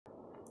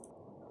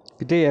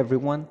Good day,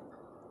 everyone.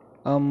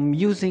 I'm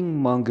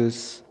using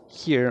Mongoose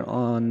here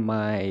on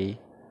my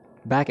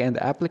backend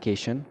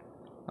application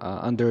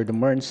under the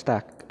MERN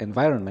stack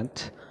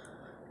environment.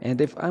 And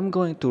if I'm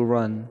going to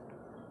run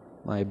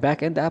my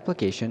backend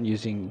application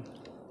using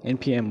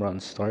npm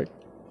run start,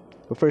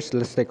 but first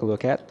let's take a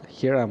look at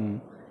here.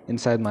 I'm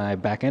inside my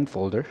backend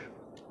folder.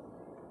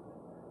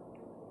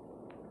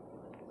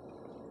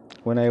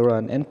 When I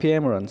run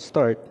npm run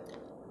start,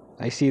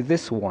 I see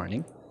this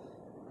warning.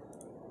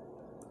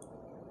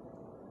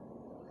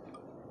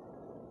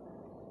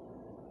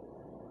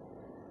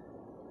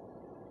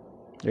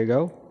 There you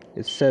go.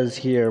 It says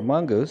here,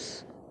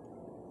 Mongoose,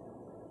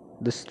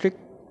 the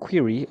strict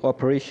query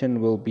operation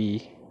will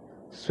be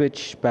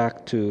switched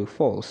back to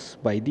false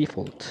by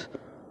default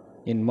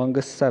in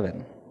mongoose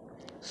 7.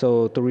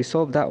 So to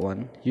resolve that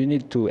one, you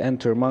need to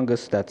enter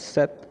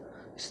mongoose.set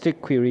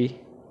strictQuery,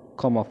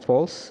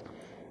 false,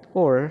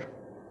 or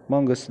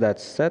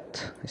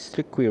mongoose.set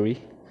strictQuery,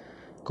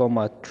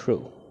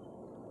 true.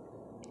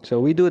 So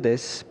we do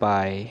this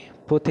by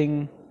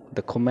putting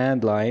the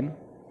command line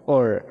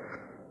or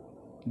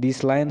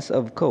these lines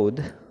of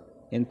code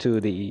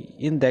into the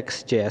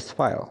index.js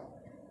file.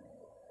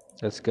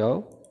 Let's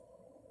go.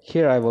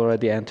 Here I've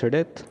already entered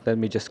it. Let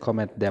me just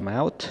comment them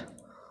out.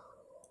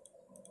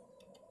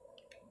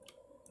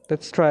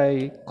 Let's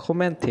try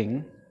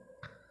commenting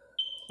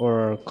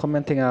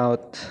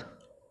out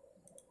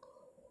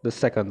the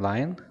second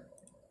line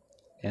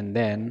and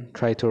then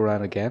try to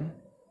run again.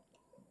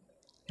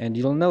 And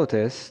you'll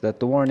notice that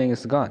the warning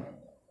is gone.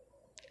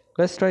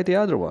 Let's try the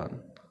other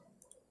one.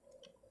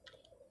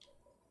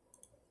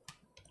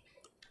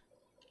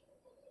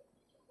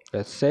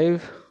 Let's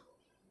save,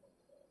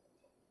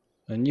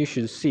 and you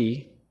should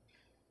see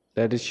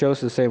that it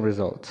shows the same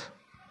result.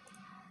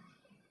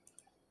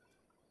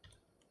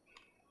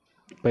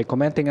 By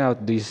commenting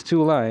out these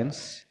two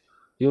lines,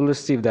 you'll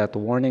receive that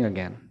warning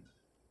again.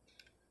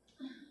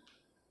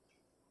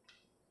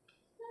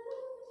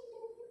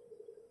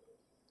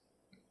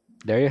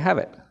 There you have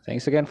it.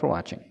 Thanks again for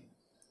watching.